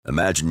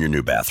Imagine your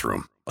new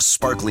bathroom. A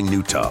sparkling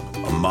new tub,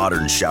 a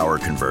modern shower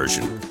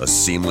conversion, a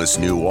seamless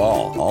new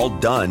wall, all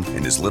done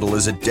in as little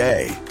as a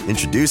day.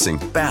 Introducing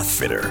Bath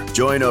Fitter.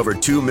 Join over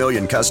 2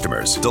 million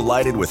customers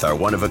delighted with our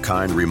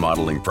one-of-a-kind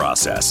remodeling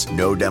process.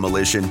 No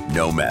demolition,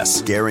 no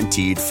mess.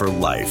 Guaranteed for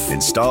life.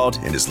 Installed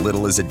in as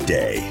little as a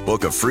day.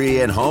 Book a free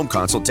in-home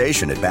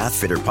consultation at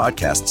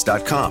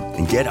bathfitterpodcasts.com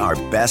and get our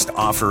best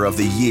offer of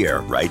the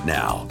year right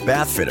now.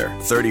 Bath Fitter,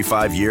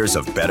 35 years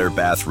of better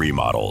bath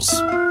remodels.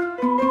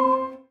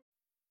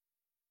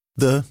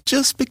 The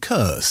just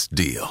because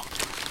deal.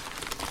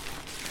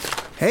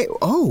 Hey,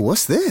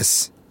 what's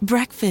this?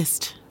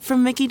 Breakfast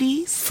from Mickey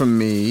D's. From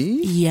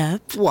me?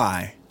 Yep.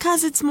 Why?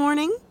 'Cause it's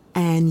morning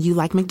and you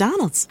like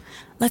McDonald's.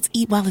 Let's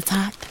eat while it's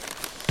hot.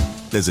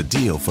 There's a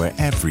deal for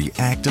every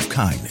act of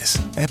kindness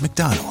at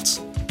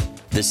McDonald's.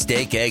 The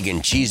steak, egg,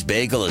 and cheese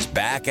bagel is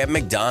back at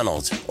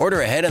McDonald's.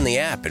 Order ahead on the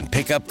app and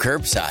pick up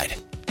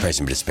curbside. Price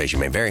and participation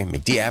may vary.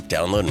 McD app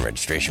download and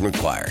registration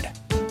required.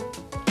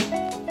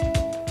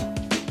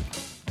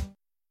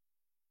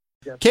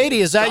 Katie,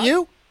 is that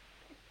you?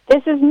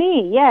 This is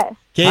me, yes.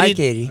 Hi,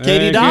 Katie.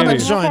 Katie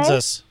Dobbins Katie. joins Okay.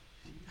 us.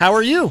 How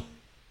are you?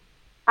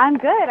 I'm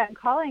good. I'm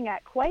calling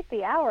at quite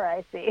the hour,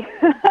 I see.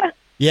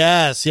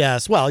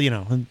 Yes. Well,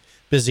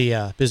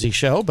 busy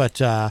show,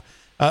 but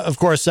of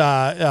course,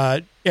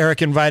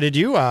 Eric invited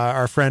you.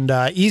 Our friend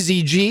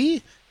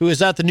Eazy-G, who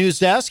is at the news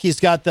desk. He's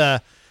got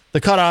the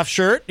cutoff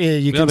shirt.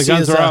 You can the see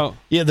guns his, are out.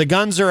 Yeah, the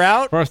guns are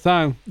out. First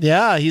time.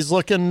 Yeah, he's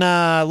looking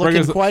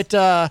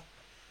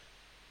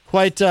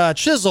quite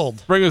chiseled.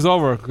 Spring is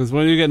over, because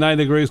when you get 9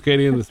 degrees,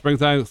 Katie, in the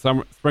springtime,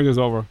 spring is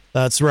over.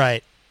 That's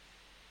right.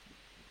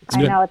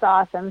 I know, it's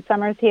awesome.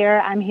 Summer's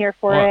here. I'm here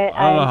for it.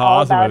 I don't know I'm how all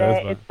awesome about it is,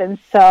 it. but- It's been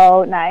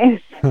so nice.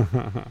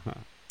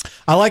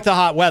 I like the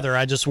hot weather.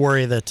 I just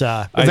worry that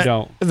I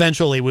don't.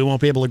 eventually we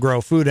won't be able to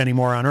grow food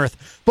anymore on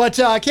Earth. But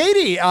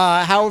Katie,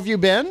 how have you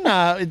been?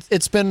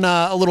 It's been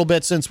a little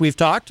bit since we've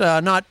talked.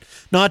 Not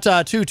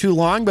too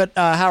long, but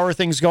how are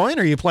things going?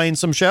 Are you playing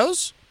some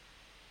shows?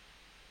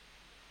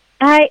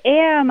 I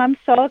am. I'm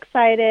so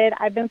excited.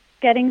 I've been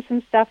getting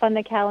some stuff on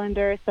the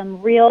calendar,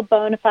 some real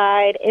bona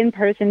fide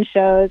in-person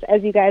shows.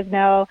 As you guys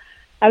know,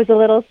 I was a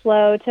little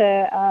slow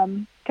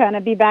to kind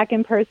of be back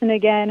in person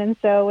again. And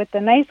so with the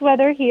nice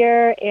weather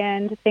here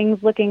and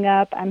things looking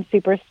up, I'm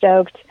super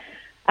stoked.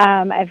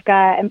 I'm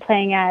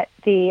playing at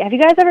have you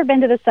guys ever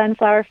been to the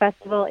Sunflower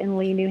Festival in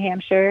Lee, New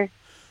Hampshire?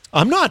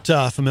 I'm not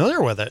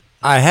familiar with it.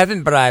 I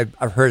haven't, but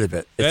I've heard of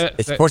it.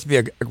 It's supposed to be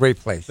a great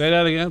place. Say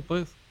that again,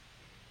 please.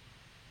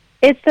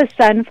 It's the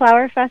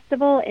Sunflower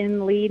Festival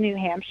in Lee, New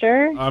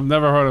Hampshire. I've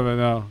never heard of it,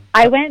 no.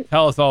 I went.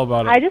 Tell us all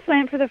about it. I just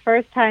went for the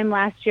first time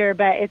last year,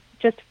 but it's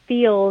just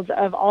fields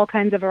of all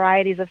kinds of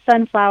varieties of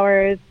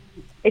sunflowers.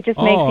 It just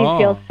makes me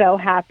feel so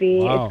happy.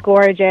 Wow. It's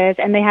gorgeous.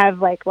 And they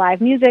have like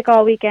live music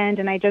all weekend.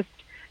 And I just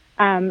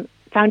found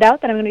out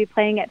that I'm going to be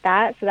playing at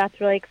that. So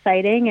that's really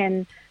exciting.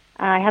 And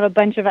I have a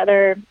bunch of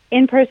other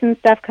in-person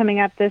stuff coming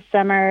up this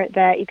summer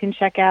that you can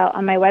check out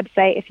on my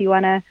website if you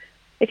want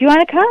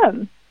to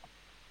come.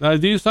 Now,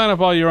 do you sign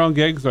up all your own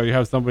gigs, or you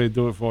have somebody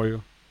do it for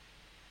you?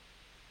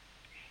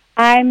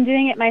 I'm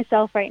doing it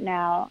myself right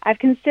now. I've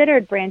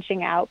considered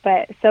branching out,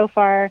 but so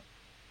far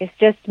it's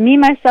just me,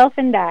 myself,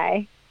 and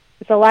I.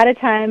 It's a lot of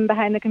time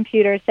behind the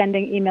computer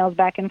sending emails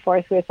back and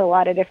forth with a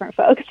lot of different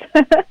folks.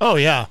 Oh,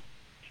 yeah.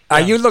 Are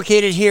you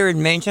located here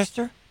in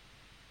Manchester?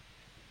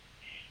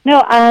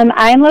 No,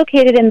 I'm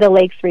located in the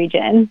Lakes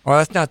region. Well,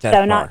 that's not that so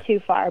far. not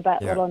too far,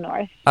 but a Yeah. little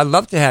north. I'd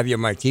love to have you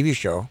on my TV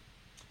show.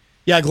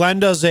 Yeah, Glenn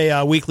does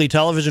a weekly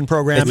television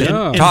program. It's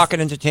a talk and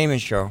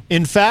entertainment show.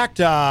 In fact,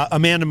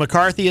 Amanda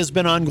McCarthy has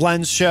been on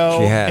Glenn's show.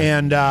 She has.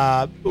 And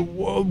a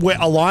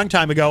long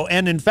time ago.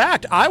 And in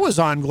fact, I was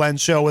on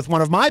Glenn's show with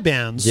one of my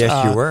bands.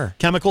 Yes, you were.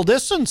 Chemical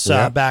Distance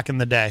back in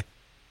the day.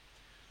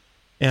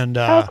 And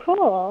oh,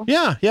 cool.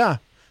 Yeah.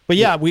 But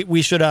yeah,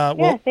 we should.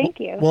 Thank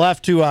you. We'll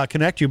have to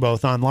connect you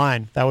both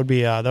online. That would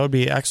be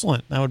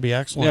excellent. That would be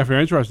excellent. Yeah, if you're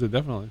interested,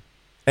 definitely.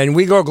 And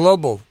we go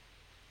global.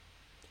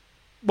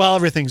 Well,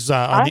 everything's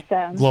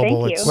awesome.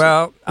 global. Thank you.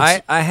 Well,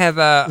 I have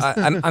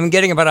I'm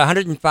getting about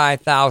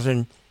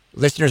 105,000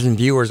 listeners and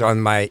viewers on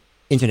my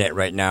internet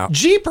right now.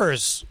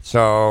 Jeepers!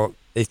 So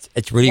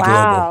it's really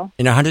global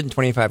in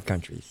 125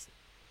 countries.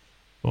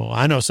 Well,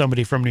 I know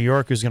somebody from New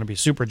York who's going to be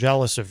super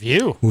jealous of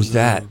you. Who's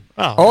that?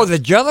 Oh, the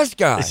jealous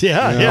guy.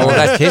 Yeah. Oh,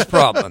 that's his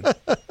problem.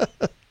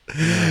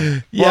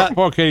 Yeah.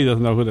 Poor Katie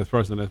doesn't know who this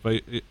person is,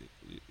 but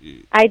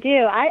I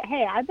do.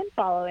 I've been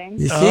following.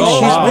 You see, she's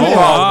been following.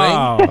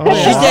 wow.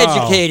 She's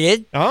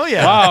educated. Oh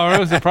yeah. Wow, I'm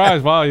really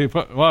surprised. Wow,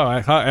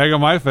 I got egg on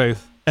my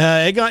face.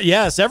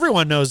 Yes,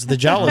 everyone knows the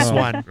jealous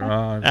one.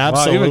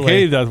 Absolutely. Wow, even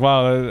Katie does.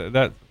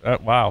 Wow,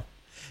 wow.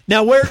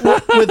 Now, with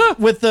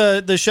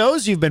the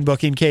shows you've been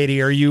booking,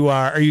 Katie, are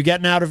you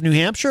getting out of New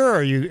Hampshire? Or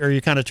are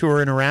you kind of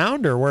touring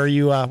around, or where are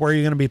you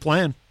going to be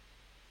playing?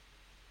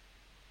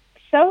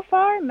 So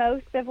far,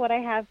 most of what I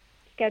have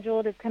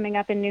scheduled is coming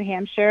up in New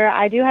Hampshire.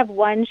 I do have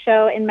one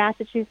show in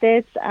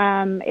Massachusetts.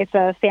 It's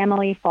a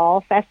family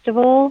fall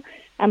festival.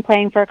 I'm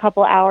playing for a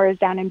couple hours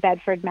down in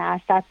Bedford,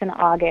 Mass. That's in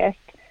August.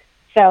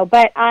 So,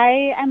 but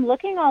I am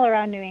looking all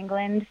around New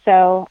England.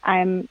 So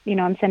I'm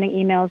sending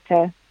emails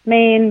to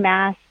Maine,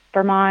 Mass,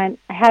 Vermont.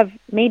 I have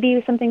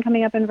maybe something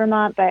coming up in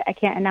Vermont, but I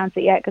can't announce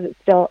it yet because it's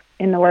still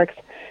in the works.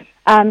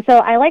 So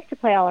I like to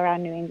play all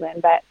around New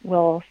England, but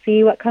we'll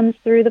see what comes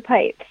through the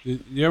pipes.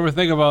 You ever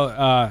think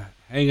about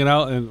hanging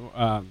out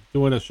and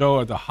doing a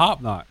show at the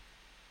Hop Knot?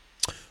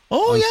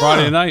 Oh, on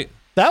Friday night.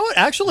 That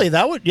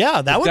would be.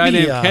 Guy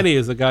named Kenny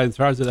is the guy in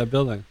charge of that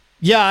building.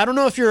 Yeah, I don't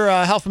know if you're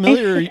how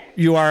familiar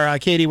you are,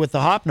 Katie, with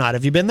the Hop Knot.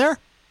 Have you been there?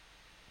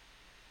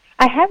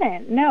 I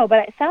haven't, no,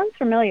 but it sounds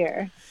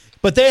familiar.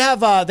 But they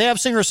have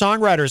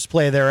singer-songwriters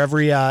play there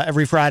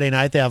every Friday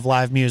night. They have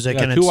live music,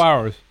 and 2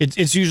 hours.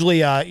 It's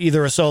usually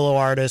either a solo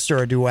artist or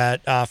a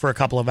duet for a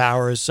couple of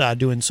hours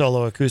doing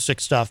solo acoustic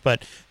stuff.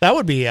 But that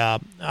would be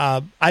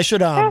I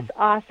should. That's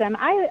awesome.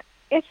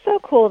 It's so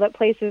cool that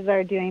places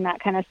are doing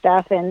that kind of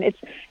stuff, and it's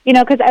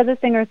because as a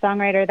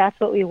singer-songwriter, that's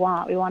what we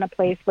want. We want a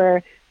place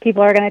where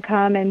people are going to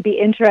come and be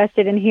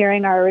interested in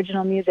hearing our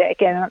original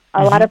music. And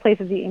a lot of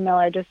places you email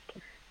are just,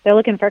 they're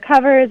looking for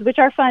covers, which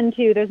are fun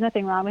too. There's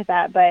nothing wrong with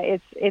that, but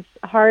it's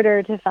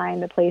harder to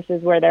find the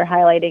places where they're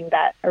highlighting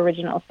that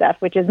original stuff,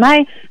 which is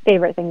my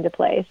favorite thing to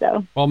play.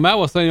 So, well, Matt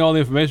will send you all the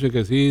information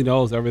because he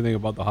knows everything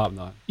about the Hop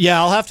Knot. Yeah,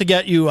 I'll have to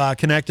get you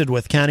connected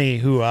with Kenny,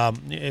 who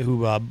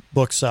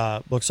books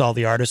all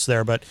the artists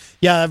there. But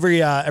yeah,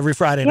 every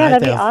Friday night. Yeah,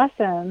 that'd be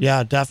awesome.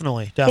 Yeah,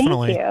 definitely.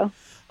 Thank you.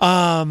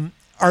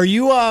 Are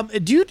you,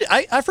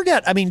 I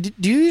forget, I mean,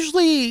 do you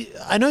usually,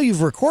 I know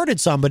you've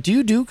recorded some, but do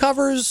you do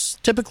covers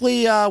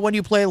typically when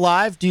you play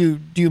live? Do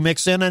you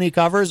mix in any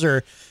covers, or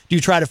do you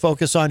try to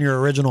focus on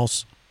your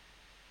originals?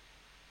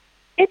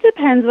 It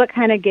depends what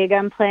kind of gig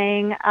I'm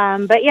playing.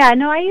 But yeah,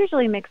 no, I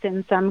usually mix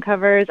in some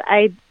covers.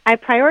 I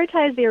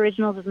prioritize the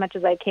originals as much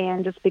as I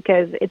can just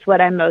because it's what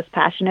I'm most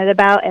passionate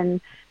about,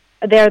 and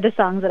they're the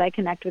songs that I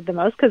connect with the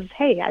most because,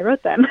 hey, I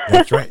wrote them.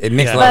 That's right. It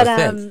makes a lot of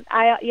sense.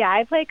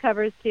 I play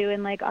covers too,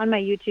 and like on my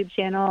YouTube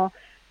channel,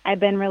 I've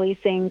been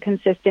releasing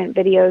consistent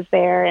videos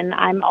there, and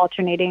I'm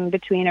alternating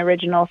between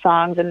original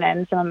songs and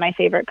then some of my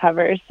favorite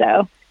covers.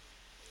 So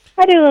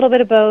I do a little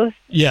bit of both.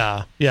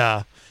 Yeah.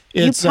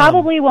 You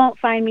probably won't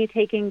find me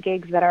taking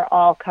gigs that are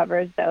all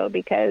covers though,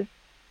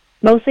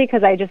 mostly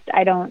because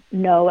I don't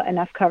know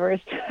enough covers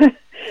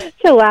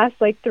to last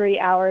like 3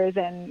 hours,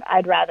 and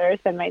I'd rather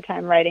spend my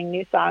time writing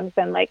new songs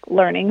than like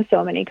learning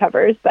so many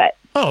covers. But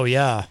oh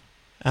yeah,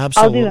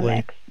 absolutely. I'll do a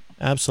mix.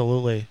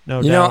 Absolutely,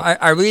 no doubt. doubt.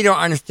 I really don't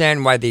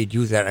understand why they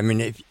do that. I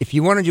mean, if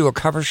you want to do a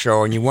cover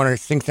show and you want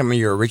to sing some of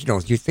your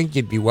originals, you think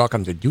you'd be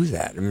welcome to do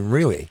that. I mean,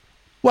 really.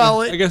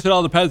 Well, I guess it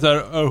all depends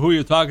on who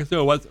you're talking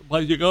to, what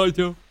place you're going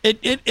to.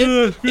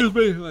 Excuse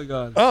me. Oh, my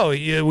God. Oh,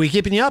 we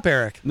keeping you up,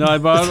 Eric? No,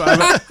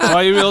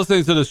 while you've been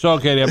listening to the show,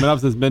 Katie, I've been up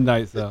since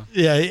midnight. So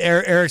yeah,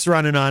 Eric's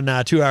running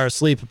on 2 hours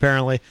sleep,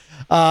 apparently.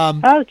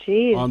 Oh,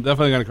 geez. I'm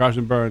definitely going to crash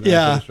and burn after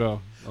the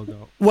show. I'll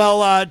go.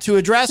 Well, to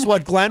address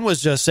what Glenn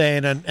was just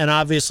saying, and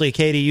obviously,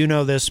 Katie, you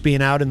know this,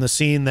 being out in the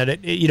scene, that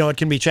it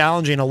can be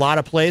challenging. A lot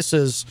of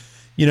places,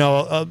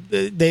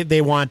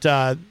 they want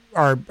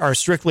are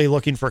strictly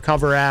looking for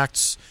cover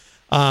acts,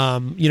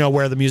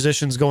 where the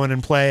musicians go in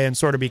and play and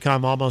sort of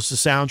become almost a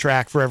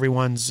soundtrack for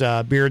everyone's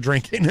beer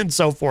drinking and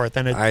so forth.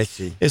 And I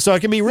see. So it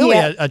can be really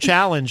a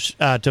challenge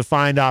to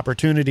find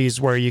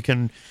opportunities where you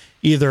can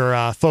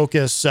either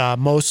focus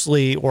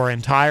mostly or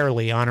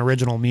entirely on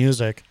original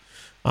music.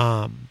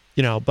 But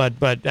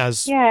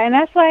as and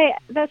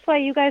that's why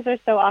you guys are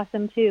so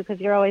awesome too, because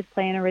you're always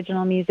playing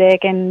original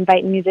music and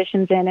inviting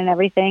musicians in and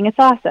everything. It's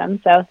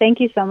awesome. So thank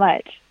you so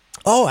much.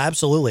 Oh,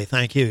 absolutely.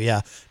 Thank you.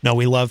 Yeah. No,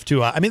 we love to,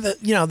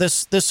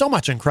 there's so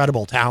much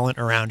incredible talent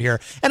around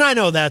here. And I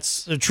know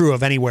that's true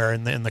of anywhere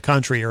in the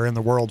country or in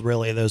the world,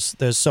 really.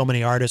 There's so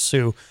many artists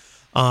who,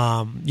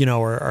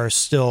 are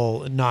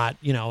still not,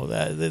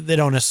 they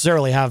don't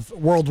necessarily have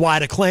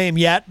worldwide acclaim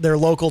yet. They're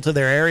local to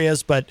their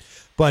areas, but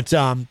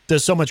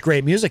there's so much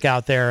great music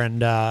out there.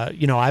 And,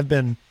 I've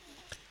been,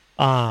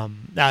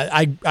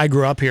 I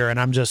grew up here, and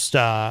I'm just,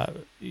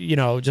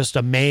 just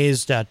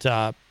amazed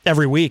at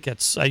every week.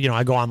 It's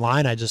I go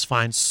online, I just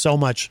find so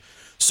much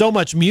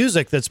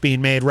music that's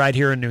being made right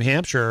here in New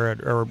Hampshire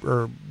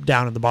or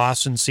down in the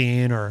Boston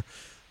scene or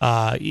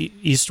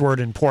eastward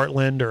in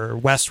Portland or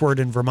westward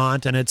in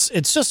Vermont, and it's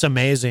just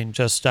amazing.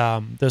 Just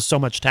there's so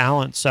much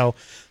talent. So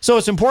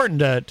it's important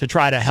to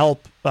try to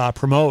help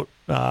promote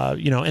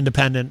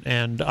independent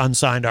and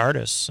unsigned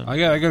artists. I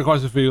got a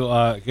question for you,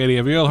 Katie.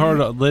 Have you ever heard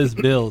of Liz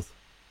Bills?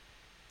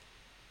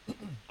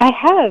 I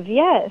have,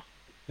 yes.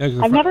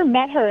 Yeah, I've never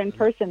met her in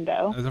person,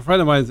 though. As a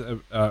friend of mine's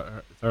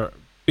her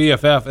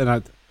BFF,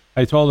 and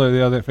I told her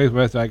the other Facebook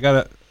message, I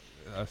got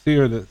to see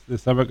her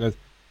this summer because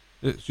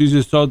she's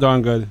just so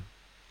darn good.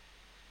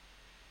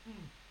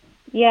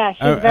 Yeah,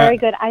 she's very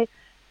good. I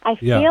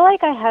feel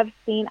like I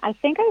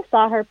think I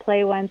saw her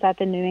play once at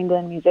the New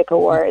England Music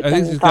Awards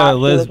and thought she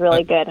was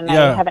really good, and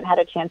I haven't had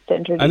a chance to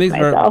introduce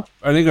myself.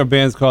 I think her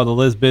band's called The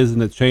Liz Biz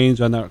and the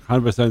Change. I'm not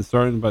 100%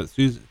 certain, but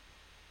she's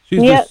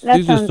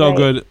just so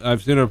good.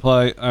 I've seen her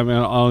play. I mean,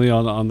 only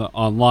on the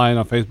online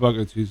on Facebook,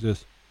 and she's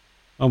just,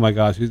 oh my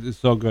gosh, she's just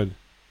so good.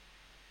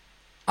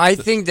 I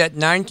think that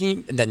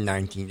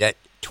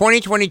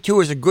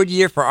 2022 is a good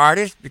year for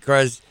artists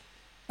because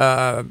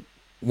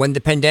when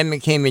the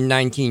pandemic came in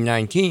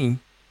 2019,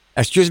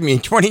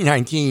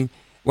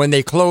 when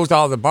they closed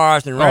all the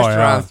bars and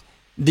restaurants,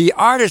 the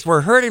artists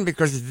were hurting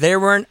because they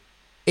weren't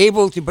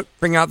able to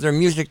bring out their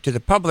music to the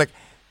public.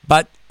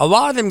 But a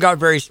lot of them got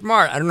very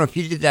smart. I don't know if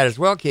you did that as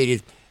well,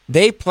 Katie.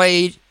 They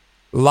played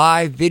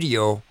live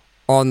video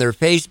on their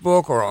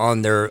Facebook or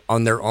on their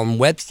own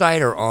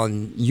website or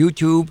on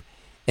YouTube.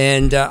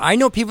 And I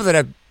know people that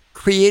have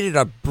created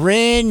a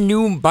brand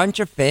new bunch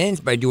of fans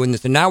by doing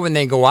this. And now when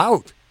they go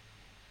out,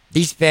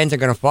 these fans are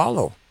going to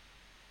follow.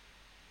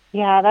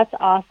 Yeah, that's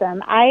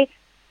awesome.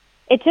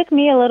 It took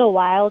me a little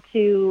while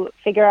to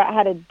figure out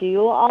how to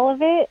do all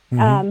of it,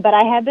 but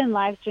I have been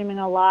live streaming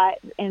a lot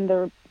in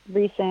the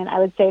recent, I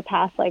would say,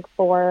 past like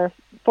 4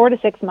 to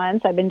 6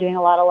 months. I've been doing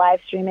a lot of live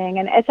streaming,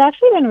 and it's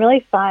actually been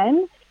really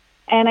fun.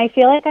 And I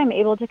feel like I'm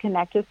able to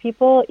connect with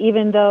people,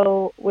 even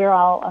though we're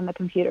all on the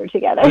computer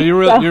together. You're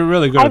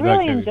really good at that, I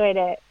really Katie. enjoyed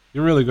it.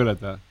 You're really good at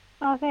that.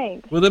 Oh,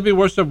 thanks. Will there be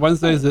Worship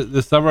Wednesdays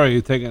this summer, or are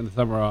you taking the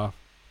summer off?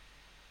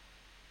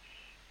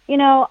 You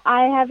know,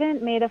 I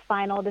haven't made a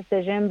final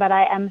decision, but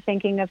I am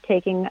thinking of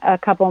taking a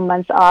couple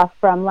months off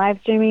from live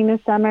streaming this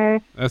summer.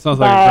 That sounds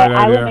like a great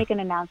idea. I will make an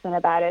announcement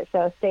about it,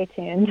 so stay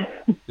tuned.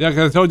 Yeah,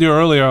 because I told you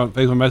earlier on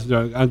Facebook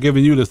Messenger, I'm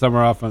giving you the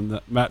summer off on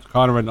the Matt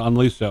Connarton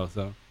Unleashed show.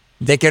 So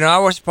they can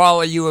always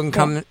follow you and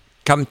come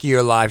to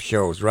your live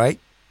shows, right?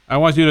 I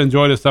want you to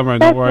enjoy the summer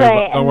and don't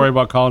worry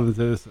about calling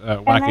into this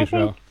wacky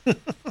show.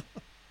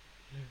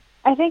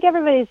 I think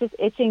everybody's just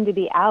itching to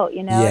be out,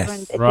 you know.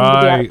 Yes. Everyone's itching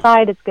to be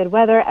outside. It's good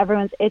weather.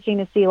 Everyone's itching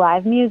to see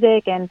live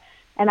music, and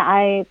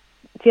I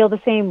feel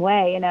the same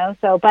way, you know.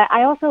 So, but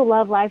I also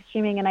love live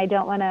streaming, and I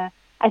don't want to.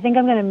 I think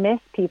I'm going to miss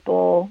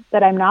people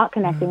that I'm not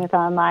connecting with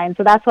online.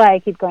 So that's why I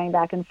keep going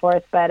back and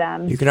forth. But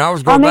you can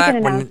always go back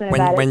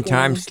when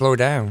times slow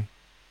down.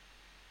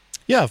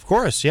 Yeah, of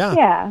course. Yeah.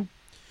 Yeah.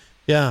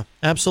 Yeah,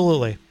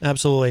 absolutely.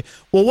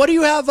 Well, what do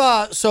you have?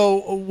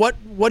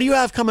 What do you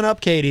have coming up,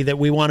 Katie, that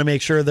we want to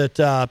make sure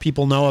that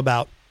people know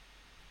about?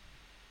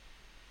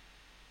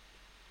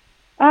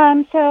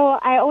 So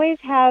I'm always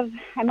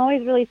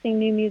releasing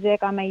new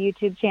music on my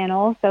YouTube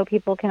channel, so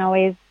people can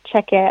always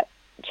check that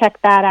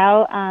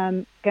out.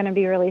 I'm going to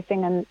be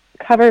releasing a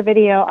cover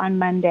video on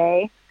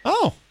Monday.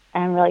 Oh,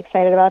 I'm really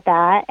excited about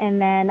that.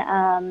 And then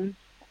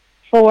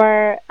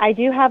I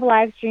do have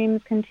live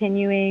streams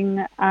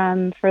continuing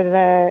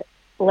for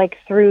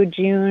through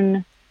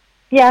June.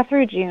 Yeah,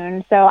 through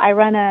June. So I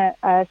run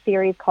a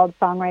series called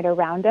Songwriter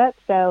Roundup.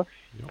 So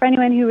for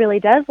anyone who really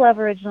does love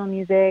original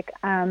music,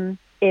 I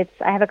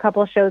have a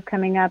couple shows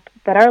coming up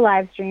that are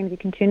live streams. You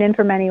can tune in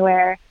from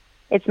anywhere.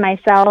 It's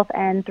myself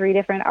and 3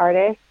 different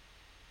artists,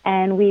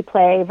 and we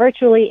play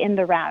virtually in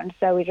the round.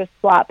 So we just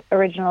swap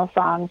original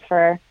songs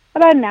for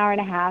about an hour and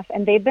a half,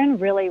 and they've been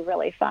really,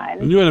 really fun.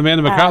 And you and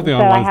Amanda McCarthy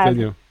on once, didn't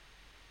you?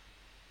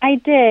 I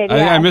did.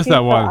 I missed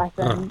that one.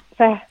 Awesome.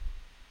 So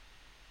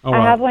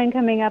I have one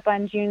coming up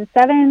on June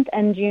 7th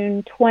and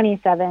June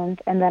 27th,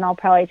 and then I'll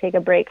probably take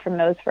a break from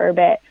those for a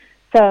bit.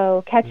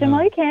 So catch them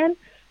while you can.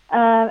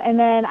 And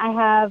then I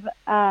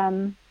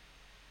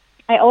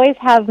always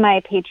have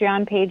my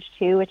Patreon page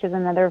too, which is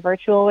another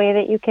virtual way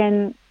that you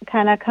can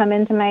kind of come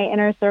into my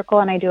inner circle,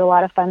 and I do a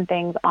lot of fun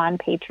things on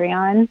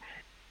Patreon.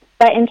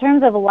 But in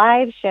terms of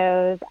live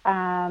shows,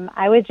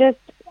 I would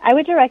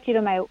direct you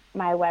to my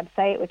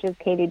website, which is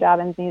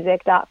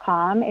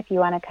katieDobbinsmusic.com, if you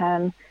want to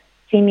come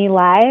see me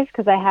live,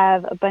 because I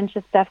have a bunch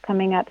of stuff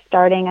coming up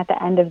starting at the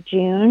end of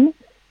June,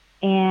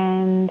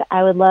 and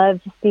I would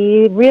love to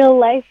see real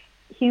life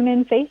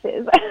human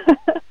faces.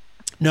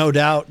 No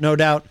doubt.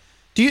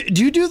 Do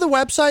you do the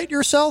website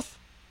yourself?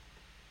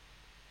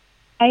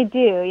 I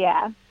do,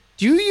 yeah.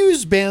 Do you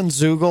use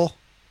Bandzoogle?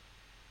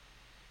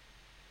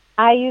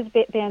 I use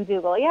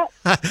Bandzoogle, yep.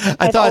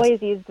 I've always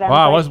used them.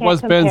 Wow, so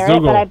what's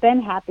Bandzoogle? But I've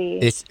been happy.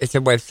 It's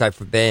a website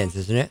for bands,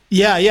 isn't it?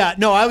 Yeah.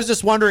 No, I was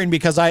just wondering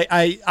because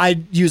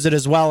I use it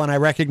as well, and I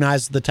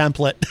recognize the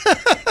template.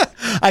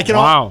 I can.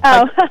 Wow.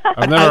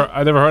 I've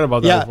never heard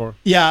about that before.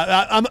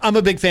 Yeah, I'm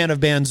a big fan of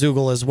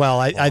Bandzoogle as well.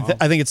 I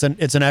think it's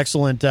an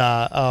excellent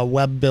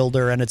web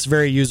builder, and it's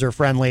very user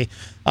friendly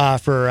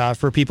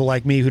for people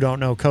like me who don't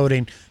know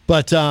coding.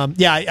 But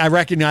I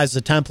recognize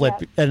the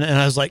template, and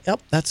I was like,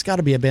 yep, that's got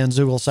to be a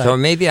Bandzoogle site. So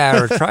maybe I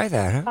ought to try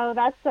that. Huh? Oh,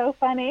 that's so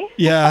funny.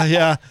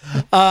 Yeah.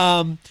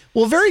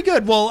 Well, very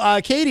good.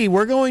 Well, Katie,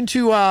 we're going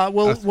to.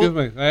 Excuse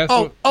me.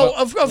 Of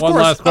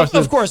course.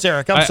 Of course,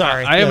 Eric. I'm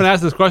sorry. I haven't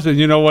asked this question.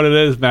 You know what it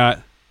is,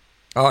 Matt?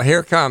 Oh, here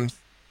it comes.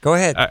 Go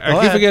ahead.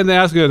 I keep forgetting to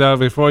ask you that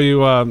before you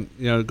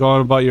go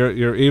on about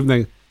your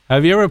evening.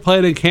 Have you ever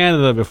played in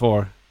Canada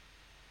before?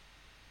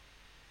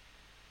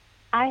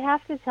 I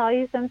have to tell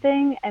you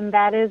something, and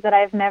that is that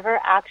I've never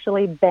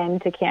actually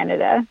been to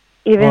Canada,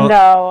 even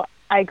though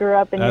I grew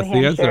up in New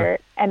Hampshire,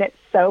 and it's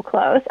so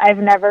close. I've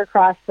never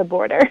crossed the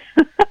border.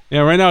 Yeah,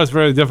 right now it's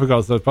very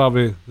difficult, so it's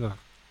probably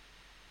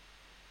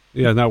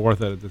not worth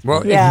it at this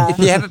point. Well, if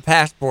you have a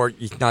passport,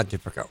 it's not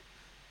difficult.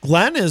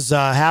 Glenn is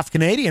half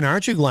Canadian,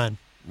 aren't you, Glenn?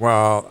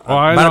 Well,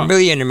 I about know. $1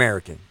 million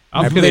American.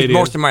 I'm I've lived Canadian.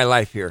 most of my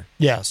life here.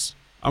 Yes.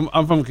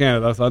 I'm from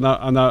Canada, so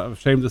I'm not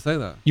ashamed to say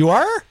that. You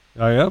are?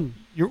 I am.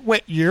 You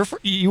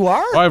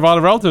are? Well, I have a lot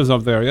of relatives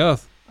up there.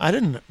 Yes. I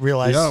didn't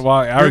realize. Yeah.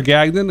 Well, Eric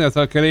Gagnon, that's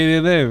a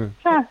Canadian name.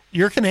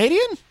 You're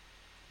Canadian?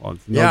 Well,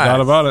 no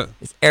doubt about it.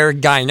 It's Eric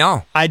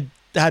Gagnon. I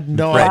had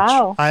no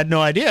Wow. I had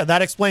no idea.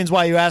 That explains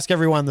why you ask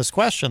everyone this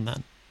question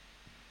then.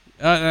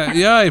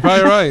 Yeah, you're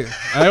probably right.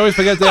 I always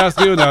forget to ask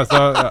you now,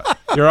 so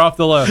you're off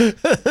the list.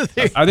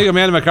 I think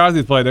Amanda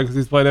McCarthy's played it because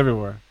he's played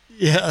everywhere.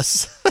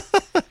 Yes.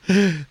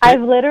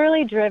 I've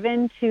literally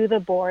driven to the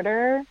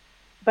border,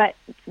 but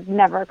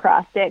never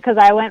crossed it because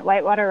I went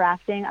whitewater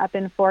rafting up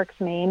in Forks,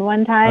 Maine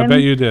one time. I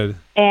bet you did.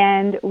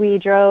 And we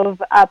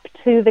drove up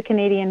to the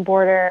Canadian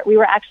border. We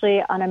were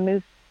actually on a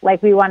moose,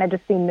 like we wanted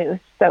to see moose.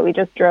 So we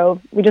just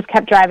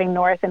kept driving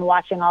north and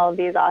watching all of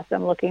these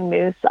awesome looking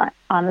moose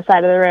on the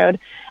side of the road.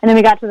 And then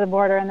we got to the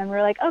border and then we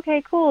were like,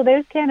 okay, cool,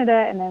 there's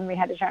Canada. And then we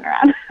had to turn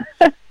around.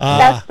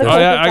 That's the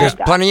There's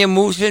plenty of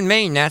moose in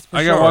Maine, that's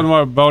for sure. I got one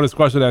more bonus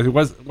question to ask you.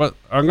 What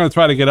I'm going to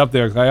try to get up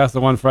there because I asked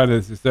the one friend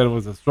and she said it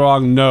was a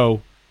strong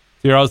no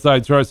to your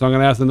outside church. So I'm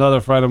going to ask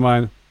another friend of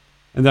mine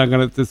and then I'm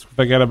going to just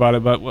forget about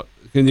it. But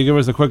can you give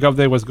us a quick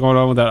update what's going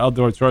on with that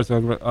outdoor church?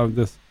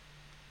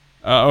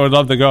 I would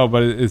love to go,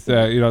 but it's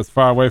it's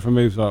far away from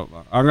me. So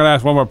I'm going to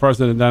ask one more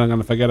person, and then I'm going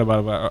to forget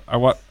about it. But I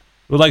would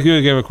like you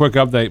to give a quick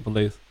update,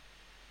 please.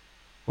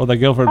 Well, the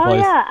Guilford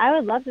place. Yeah, I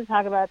would love to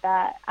talk about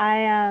that.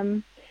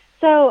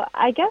 So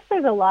I guess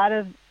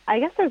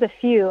there's a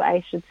few,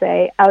 I should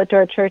say,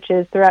 outdoor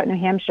churches throughout New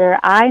Hampshire.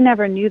 I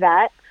never knew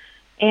that,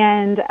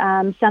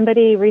 and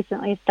somebody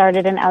recently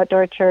started an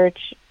outdoor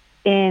church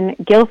in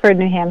Guilford,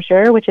 New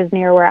Hampshire, which is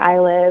near where I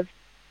live,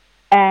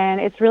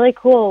 and it's really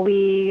cool.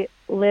 We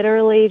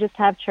literally just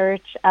have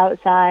church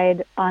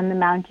outside on the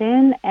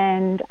mountain,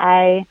 and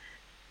I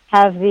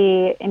have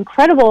the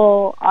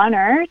incredible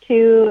honor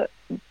to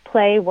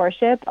play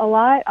worship a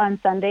lot on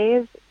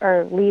Sundays,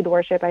 or lead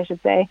worship, I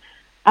should say.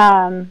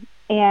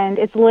 And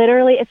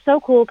it's so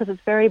cool because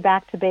it's very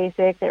back to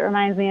basics. It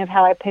reminds me of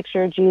how I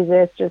picture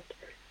Jesus just,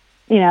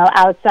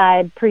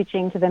 outside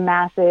preaching to the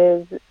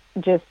masses,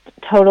 just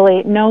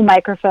totally no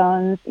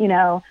microphones,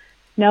 no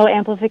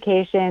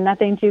amplification,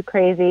 nothing too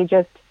crazy,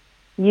 just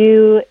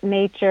you,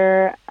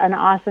 nature, an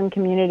awesome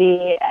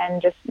community,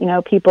 and just,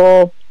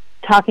 people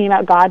talking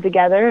about God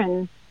together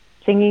and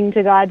singing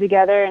to God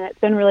together, and it's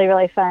been really,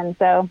 really fun.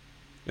 So,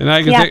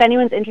 if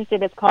anyone's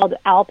interested, it's called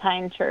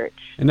Alpine Church.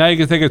 And now you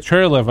can take a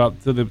chairlift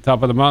up to the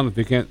top of the mountain if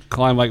you can't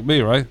climb like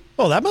me, right?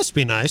 Oh, that must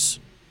be nice.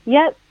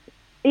 Yep.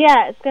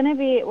 Yeah, it's going to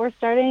be, we're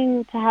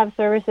starting to have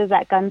services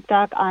at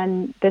Gunstock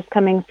on this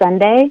coming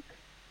Sunday.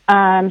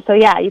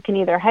 You can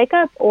either hike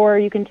up or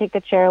you can take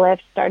the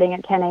chairlift starting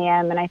at 10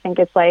 a.m. And I think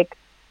it's like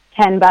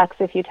 $10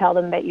 if you tell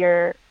them that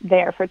you're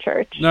there for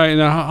church.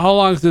 Now, how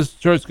long is this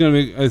church going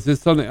to be? Is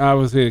this something,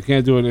 obviously you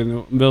can't do it in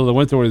the middle of the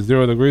winter when it's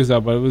 0 degrees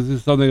out, but is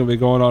this something that will be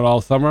going on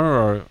all summer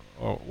or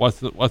what's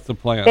the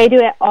plan? They do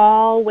it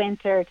all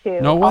winter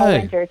too. No way. All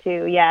winter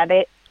too. Yeah.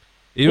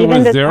 Even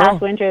when this zero?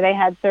 past winter, they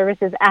had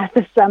services at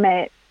the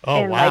summit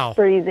in like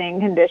freezing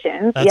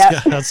conditions.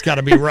 That's got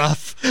to be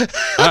rough.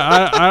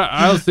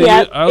 I'll see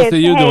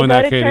you doing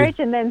that, Katie. Go to church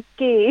and then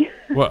ski.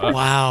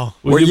 Wow.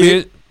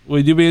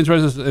 Would you be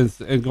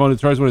interested in going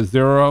to church when it's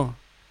 0?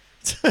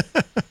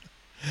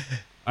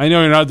 I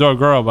know you're an outdoor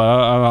girl, but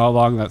I don't know how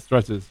long that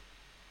stretches.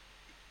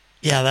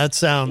 Yeah, that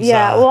sounds...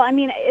 Yeah, well, I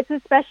mean, it's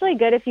especially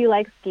good if you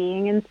like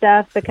skiing and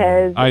stuff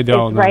because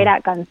it's right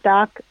at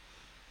Gunstock.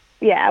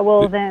 Yeah,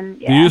 well then...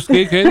 Yeah. Do you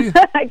ski, Katie?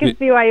 I can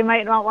see why you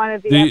might not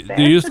want to be up there.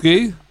 Do you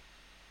ski?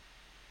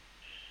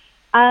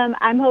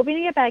 I'm hoping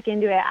to get back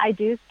into it. I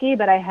do ski,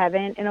 but I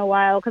haven't in a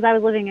while because I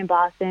was living in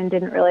Boston.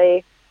 Didn't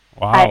really...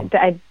 Wow.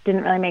 I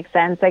didn't really make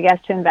sense, I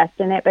guess, to invest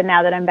in it. But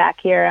now that I'm back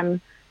here, I'm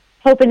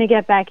hoping to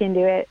get back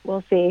into it.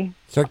 We'll see.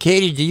 So,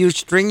 Katie, do you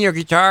string your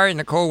guitar in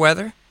the cold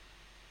weather?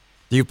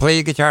 Do you play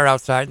your guitar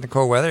outside in the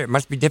cold weather? It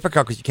must be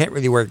difficult because you can't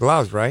really wear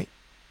gloves, right?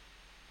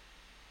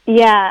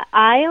 Yeah,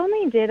 I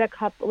only did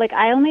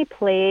I only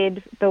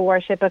played the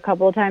worship a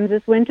couple of times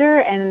this winter,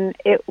 and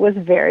it was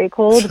very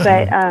cold.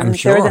 But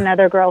sure. There was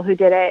another girl who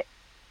did it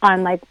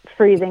on like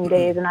freezing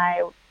days, and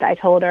I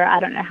told her, I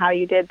don't know how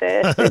you did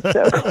this. It's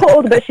so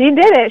cold, but she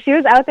did it. She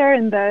was out there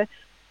in the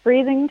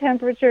freezing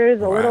temperatures,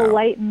 a little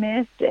light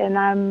mist,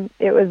 and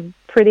it was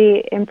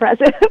pretty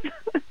impressive.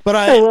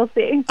 But so we'll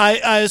see.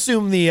 I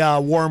assume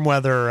the warm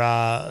weather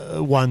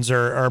ones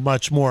are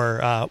much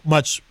more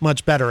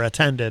much better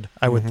attended,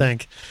 I would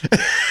think.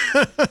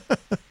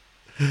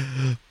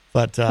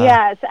 But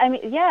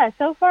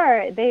so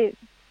far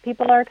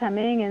people are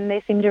coming and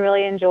they seem to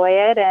really enjoy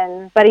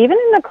it, but even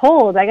in the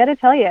cold, I got to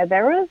tell you,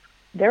 there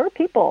were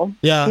people.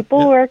 Yeah,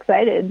 people were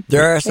excited.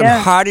 There are some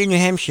hardy New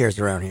Hampshires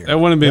around here. That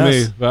wouldn't be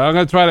me, but I'm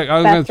gonna try to.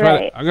 I'm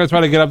gonna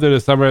try to get up there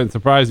this summer and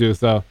surprise you.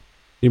 So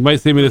you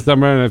might see me this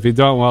summer, and if you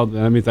don't, well,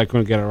 that means I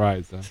couldn't get a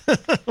ride. So.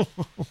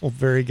 Well,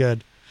 very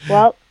good.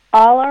 Well,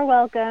 all are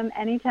welcome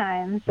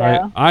anytime. So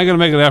right. I'm gonna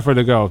make an effort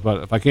to go,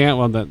 but if I can't,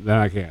 well, then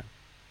I can't.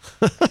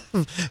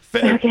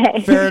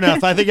 Okay. Fair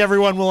enough. I think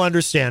everyone will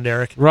understand,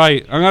 Eric.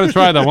 Right. I'm going to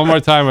try that one more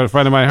time with a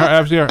friend of mine.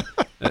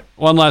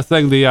 One last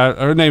thing.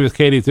 Her name is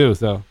Katie, too,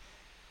 so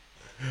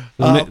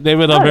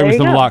David will bring me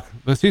some luck.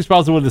 But she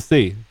spells it with a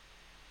C.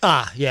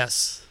 Ah,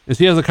 yes. And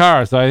she has a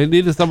car, so I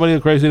needed somebody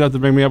crazy enough to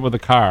bring me up with a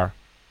car.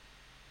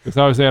 Because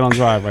I always say I don't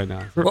drive right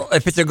now. Well,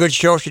 if it's a good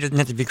show, she doesn't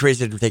have to be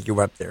crazy to take you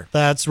up there.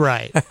 That's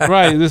right.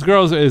 Right. This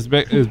girl is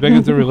big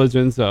into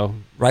religion, so.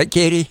 Right,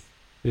 Katie?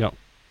 Yep.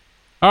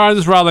 All right, I'm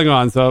just rattling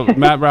on. So,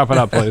 Matt, wrap it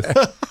up, please.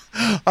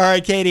 All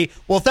right, Katie.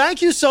 Well,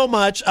 thank you so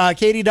much.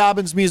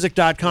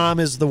 KatieDobbinsmusic.com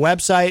is the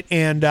website.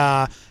 And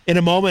in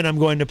a moment, I'm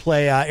going to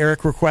play,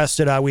 Eric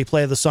requested we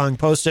play the song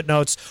Post-it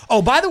Notes.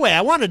 Oh, by the way,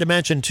 I wanted to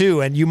mention,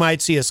 too, and you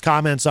might see his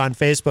comments on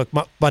Facebook,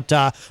 but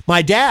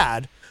my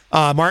dad,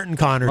 Martin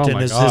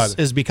Connarton,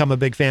 has become a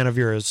big fan of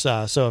yours.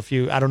 So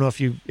I don't know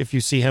if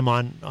you see him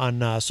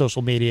on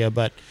social media,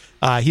 but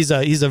he's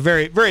a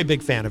very, very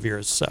big fan of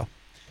yours. So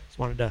just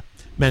wanted to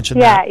mention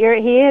that. Yeah,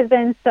 he has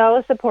been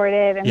so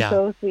supportive and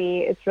so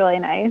sweet. It's really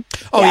nice.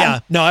 Oh yeah.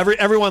 No,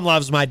 everyone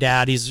loves my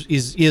dad. He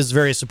is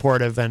very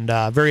supportive and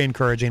very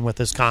encouraging with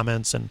his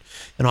comments and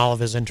all of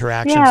his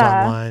interactions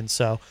online.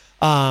 So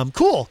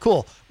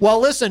cool.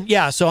 Well, listen,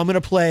 so I'm gonna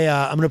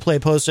play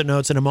Post-it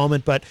Notes in a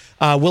moment, but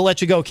we'll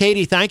let you go.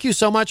 Katie, thank you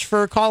so much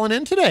for calling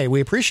in today. We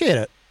appreciate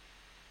it.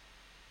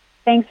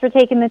 Thanks for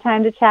taking the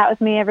time to chat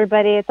with me,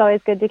 everybody. It's always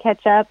good to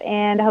catch up,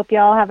 and I hope you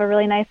all have a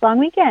really nice long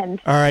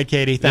weekend. All right,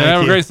 Katie. Thank you.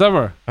 Have a great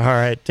summer. All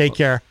right. Take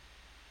care.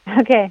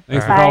 Okay.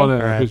 Thanks for calling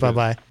in. All right.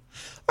 Bye-bye.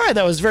 All right,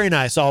 that was very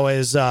nice.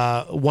 Always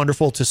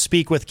wonderful to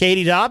speak with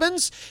Katie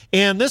Dobbins.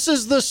 And this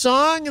is the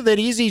song that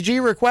Eazy-G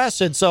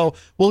requested, so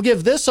we'll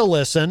give this a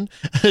listen.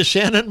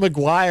 Shannon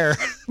McGuire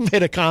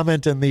made a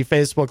comment in the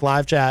Facebook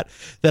live chat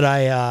that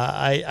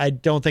I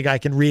don't think I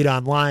can read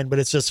online, but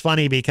it's just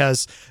funny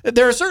because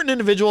there are certain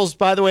individuals,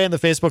 by the way, in the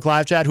Facebook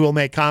live chat who will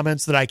make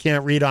comments that I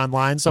can't read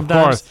online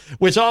sometimes,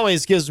 which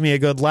always gives me a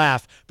good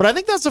laugh. But I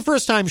think that's the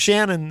first time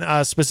Shannon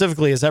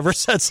specifically has ever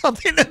said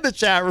something in the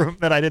chat room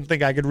that I didn't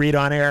think I could read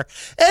on air.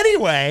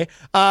 Anyway,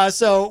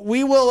 so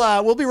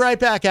we'll be right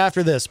back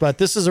after this, but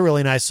this is a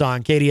really nice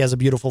song. Katie has a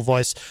beautiful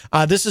voice.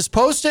 This is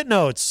Post-it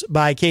Notes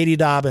by Katie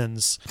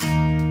Dobbins.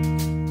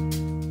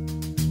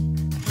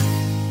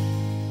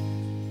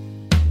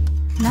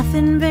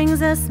 Nothing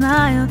brings a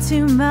smile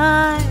to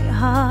my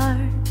heart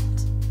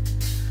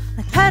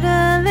like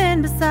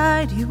pedaling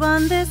beside you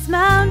on this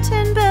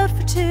mountain built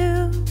for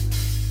two.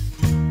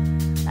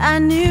 I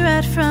knew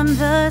right from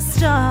the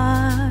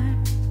start,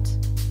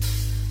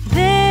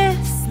 this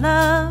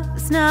love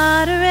is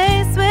not a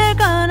race we're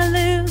gonna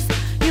lose.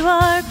 You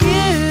are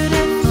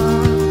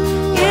beautiful,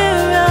 you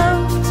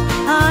wrote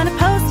on a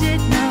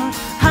post-it note,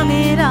 hung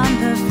it on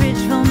the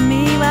fridge for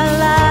me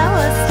while I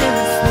was still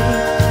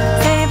asleep.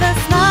 Save a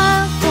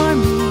smile for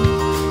me,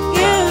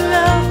 you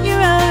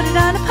wrote it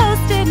on a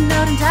post-it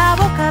note, and I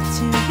woke up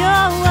to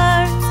your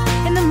words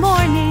in the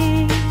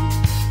morning.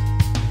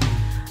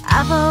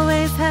 I've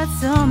always had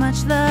so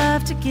much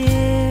love to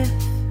give.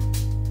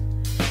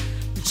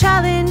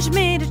 Challenge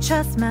me to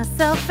trust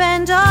myself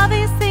and all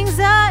these things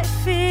I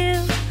feel.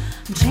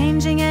 I'm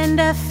changing and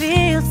I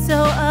feel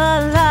so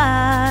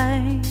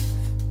alive.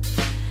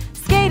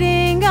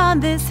 Skating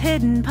on this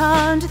hidden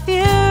pond with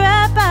you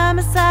right by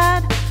my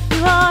side.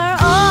 You are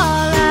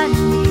all I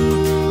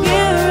need.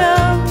 You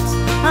wrote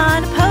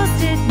on a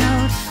post-it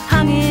note,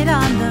 hung it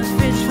on the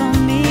fridge for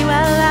me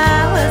while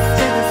I was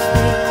still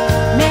asleep.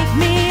 Make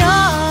me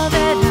all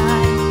that I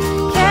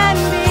can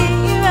be.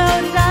 You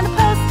wrote it on a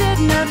post-it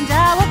note, and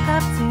I woke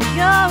up to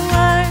your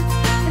words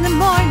in the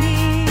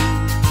morning.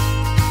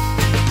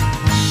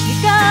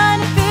 You're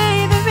gonna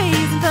be the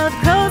reason for the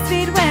crow's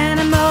feet when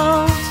I'm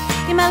old.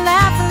 You're my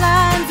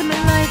lifelines and my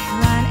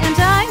lifeline, and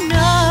I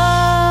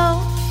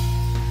know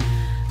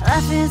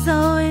life is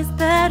always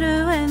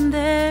better when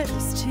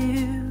there's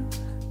two.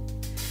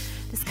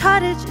 This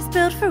cottage is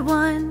built for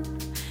one.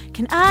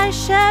 Can I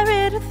share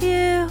it with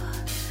you?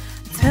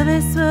 Fill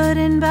this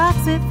wooden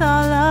box with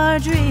all our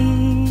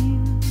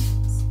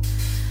dreams.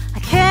 I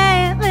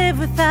can't live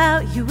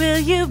without you. Will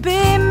you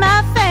be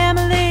my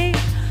family?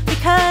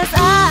 Because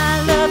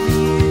I love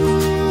you.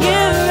 You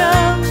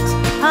wrote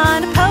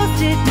on a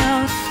post-it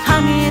note,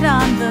 hung it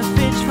on the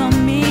fridge for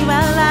me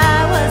while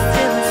I was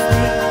still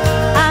asleep.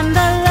 I'm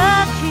the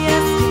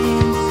luckiest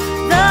in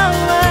the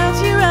world.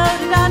 You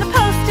wrote it on a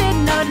post-it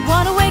note, and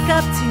wanna wake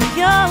up to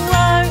your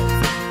words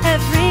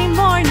every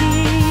morning.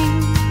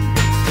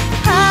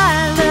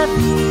 I love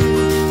you.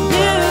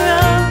 You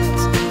wrote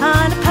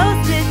on a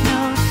post-it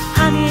note,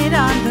 hung it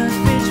on the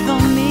fridge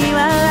for me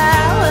while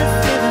I was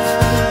still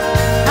asleep.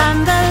 I'm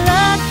the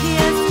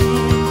luckiest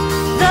in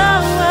the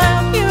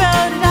world. You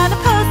wrote it on a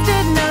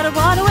post-it note. I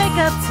wanna wake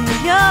up to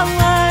your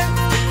words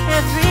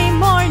every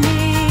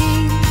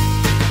morning.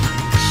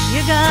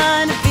 You're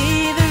gonna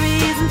be the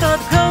reason for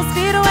the crow's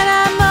feet when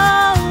I'm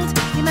old.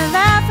 You're my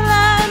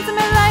lifeline to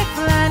my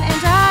lifeline,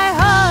 and I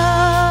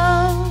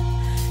hope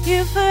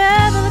you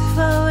forever look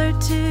forward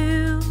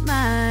to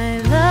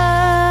my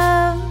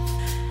love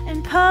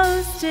and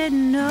post-it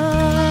notes.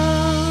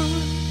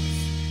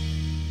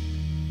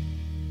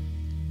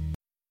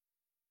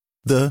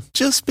 the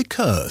just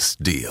because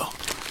deal.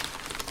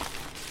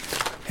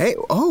 Hey,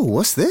 oh,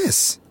 what's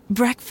this?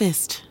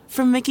 Breakfast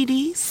from Mickey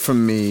D's. For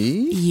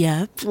me?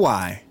 Yep.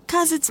 Why?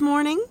 'Cause it's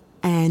morning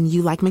and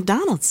you like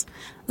McDonald's.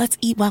 Let's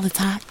eat while it's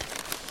hot.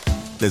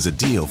 There's a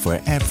deal for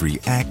every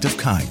act of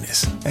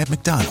kindness at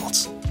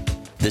McDonald's.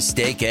 The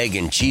steak, egg,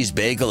 and cheese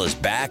bagel is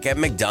back at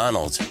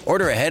McDonald's.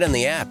 Order ahead on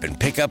the app and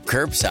pick up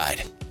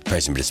curbside.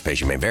 Price and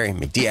participation may vary.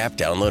 McD app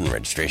download and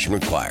registration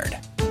required.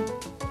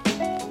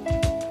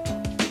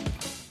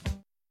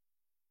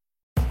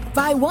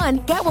 Buy one,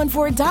 get one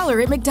for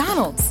 $1 at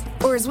McDonald's.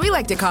 Or as we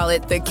like to call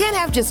it, the can't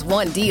have just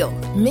one deal.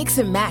 Mix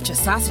and match a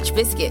sausage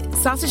biscuit,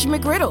 sausage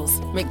McGriddles,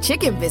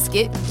 McChicken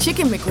biscuit,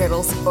 chicken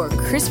McGriddles, or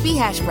crispy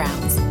hash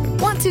browns.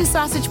 Want 2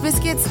 sausage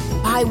biscuits?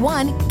 Buy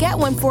one, get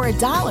one for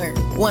 $1.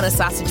 Want a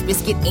sausage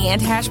biscuit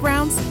and hash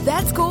browns?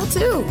 That's cool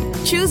too.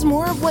 Choose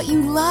more of what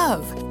you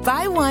love.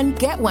 Buy one,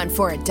 get one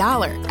for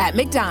 $1 at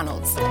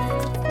McDonald's.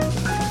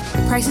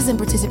 Prices and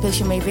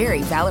participation may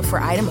vary. Valid for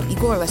item of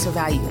equal or lesser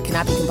value.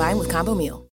 Cannot be combined with combo meal.